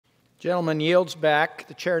Gentleman yields back.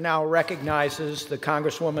 The chair now recognizes the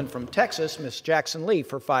Congresswoman from Texas, Ms. Jackson Lee,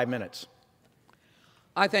 for 5 minutes.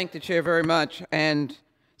 I thank the chair very much, and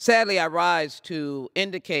sadly I rise to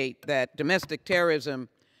indicate that domestic terrorism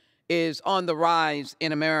is on the rise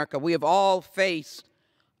in America. We have all faced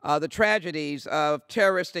the tragedies of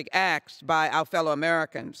terroristic acts by our fellow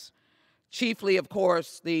Americans, chiefly, of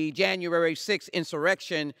course, the January 6th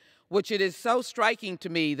insurrection, which it is so striking to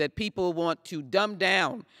me that people want to dumb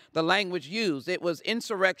down the language used. It was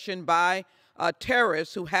insurrection by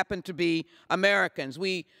terrorists who happened to be Americans.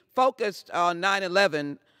 We focused on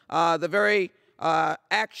 9/11. The very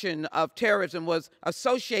action of terrorism was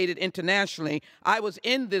associated internationally. I was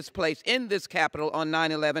in this place, in this Capitol on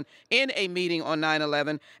 9/11, in a meeting on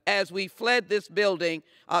 9/11, as we fled this building,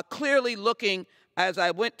 clearly looking, as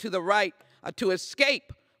I went to the right, to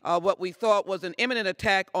escape what we thought was an imminent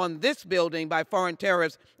attack on this building by foreign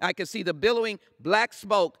terrorists. I could see the billowing black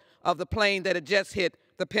smoke of the plane that had just hit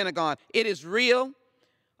the Pentagon. It is real,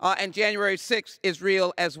 and January 6th is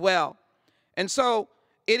real as well. And so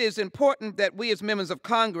it is important that we as members of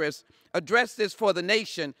Congress address this for the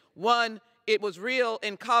nation. One, it was real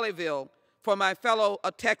in Colleyville for my fellow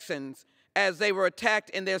Texans as they were attacked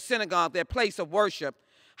in their synagogue, their place of worship.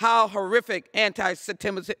 How horrific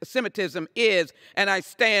anti-Semitism is, and I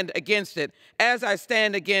stand against it, as I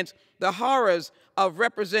stand against the horrors of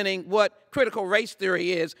representing what critical race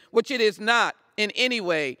theory is, which it is not in any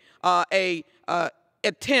way a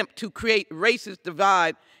attempt to create racist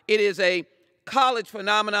divide. It is a college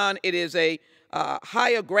phenomenon. It is a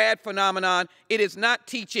higher grad phenomenon. It is not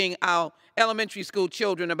teaching our elementary school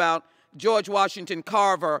children about George Washington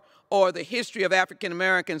Carver or the history of African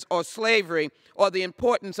Americans or slavery or the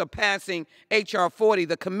importance of passing H.R. 40,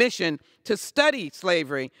 the commission to study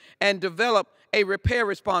slavery and develop a repair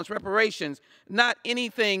response, reparations, not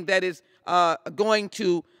anything that is going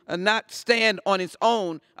to not stand on its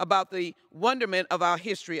own about the wonderment of our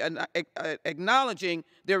history and acknowledging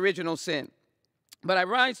the original sin. But I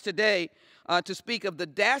rise today to speak of the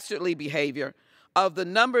dastardly behavior of the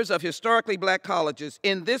numbers of historically black colleges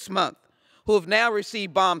in this month who have now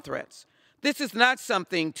received bomb threats. This is not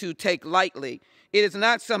something to take lightly. It is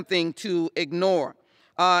not something to ignore.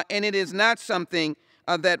 And it is not something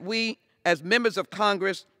that we, as members of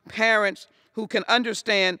Congress, parents who can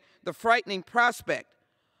understand the frightening prospect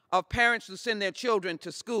of parents who send their children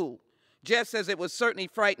to school, just as it was certainly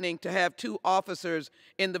frightening to have 2 officers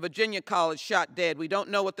in the Virginia College shot dead. We don't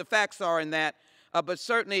know what the facts are in that, but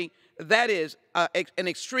certainly that is an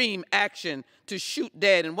extreme action to shoot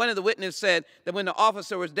dead. And one of the witnesses said that when the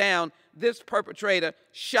officer was down, this perpetrator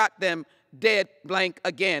shot them dead blank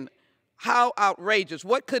again. How outrageous.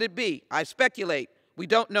 What could it be? I speculate. We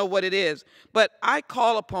don't know what it is. But I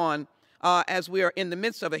call upon, as we are in the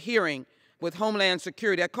midst of a hearing with Homeland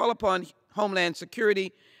Security, I call upon Homeland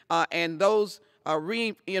Security and those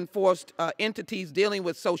reinforced entities dealing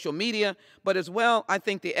with social media, but as well, I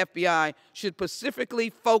think the FBI should specifically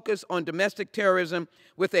focus on domestic terrorism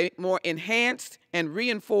with a more enhanced and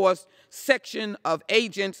reinforced section of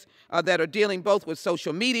agents that are dealing both with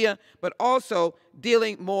social media, but also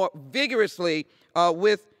dealing more vigorously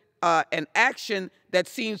with an action that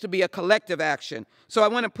seems to be a collective action. So I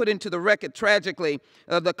want to put into the record, tragically,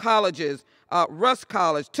 the colleges, Rusk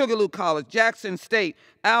College, Tougaloo College, Jackson State,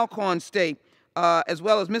 Alcorn State, as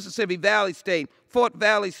well as Mississippi Valley State, Fort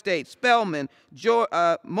Valley State, Spelman,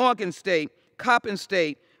 Morgan State, Coppin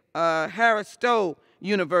State, Harris Stowe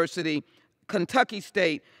University, Kentucky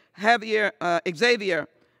State, Xavier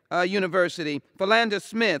University, Philander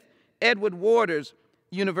Smith, Edward Waters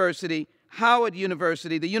University, Howard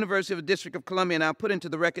University, the University of the District of Columbia, and I'll put into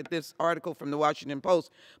the record this article from the Washington Post.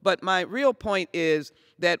 But my real point is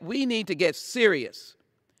that we need to get serious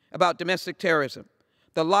about domestic terrorism.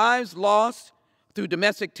 The lives lost through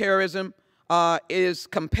domestic terrorism is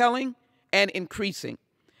compelling and increasing.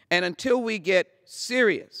 And until we get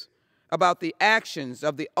serious about the actions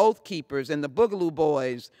of the Oath Keepers and the Boogaloo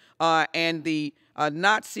Boys and the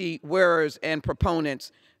Nazi wearers and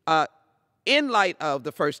proponents, in light of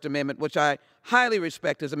the First Amendment, which I highly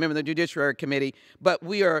respect as a member of the Judiciary Committee, but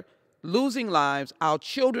we are losing lives, our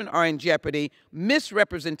children are in jeopardy,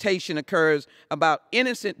 misrepresentation occurs about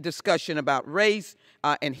innocent discussion about race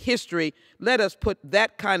and history. Let us put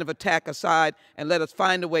that kind of attack aside and let us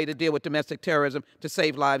find a way to deal with domestic terrorism to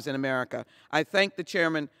save lives in America. I thank the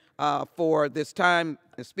chairman for this time,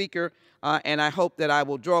 the speaker, and I hope that I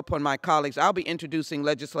will draw upon my colleagues. I'll be introducing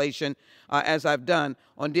legislation, as I've done,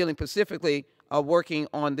 on dealing specifically working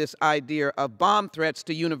on this idea of bomb threats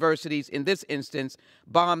to universities, in this instance,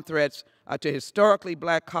 bomb threats to historically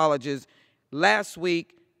black colleges last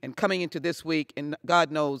week and coming into this week, and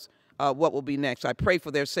God knows what will be next. I pray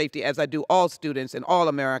for their safety, as I do all students and all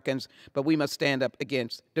Americans, but we must stand up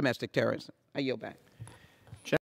against domestic terrorism. I yield back.